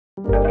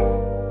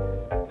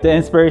The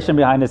inspiration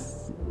behind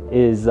this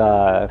is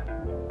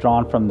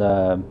drawn from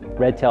the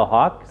red-tailed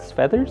hawk's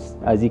feathers.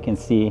 As you can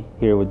see,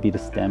 here would be the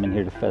stem, and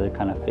here the feather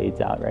kind of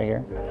fades out right here.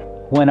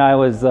 When I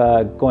was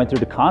going through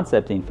the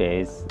concepting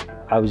phase,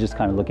 I was just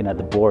kind of looking at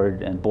the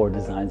board and board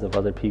designs of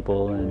other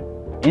people,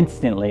 and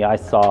instantly I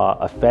saw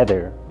a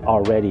feather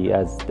already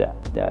as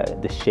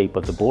the shape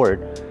of the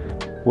board.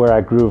 Where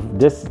I grew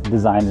this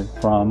design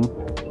from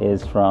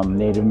is from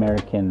Native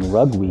American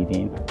rug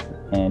weaving,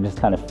 and just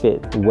kind of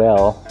fit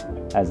well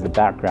as the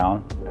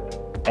background.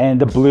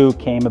 And the blue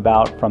came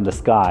about from the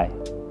sky,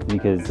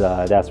 because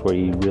that's where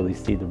you really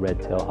see the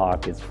red-tailed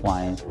hawk is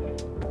flying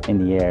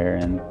in the air,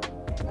 and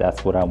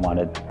that's what I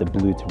wanted the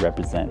blue to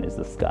represent, is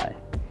the sky.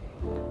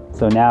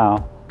 So now,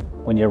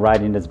 when you're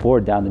riding this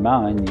board down the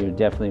mountain, you're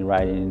definitely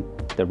riding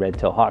the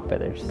red-tailed hawk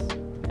feathers,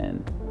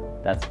 and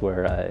that's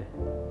where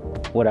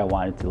what I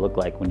wanted to look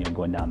like when you're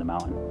going down the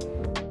mountain.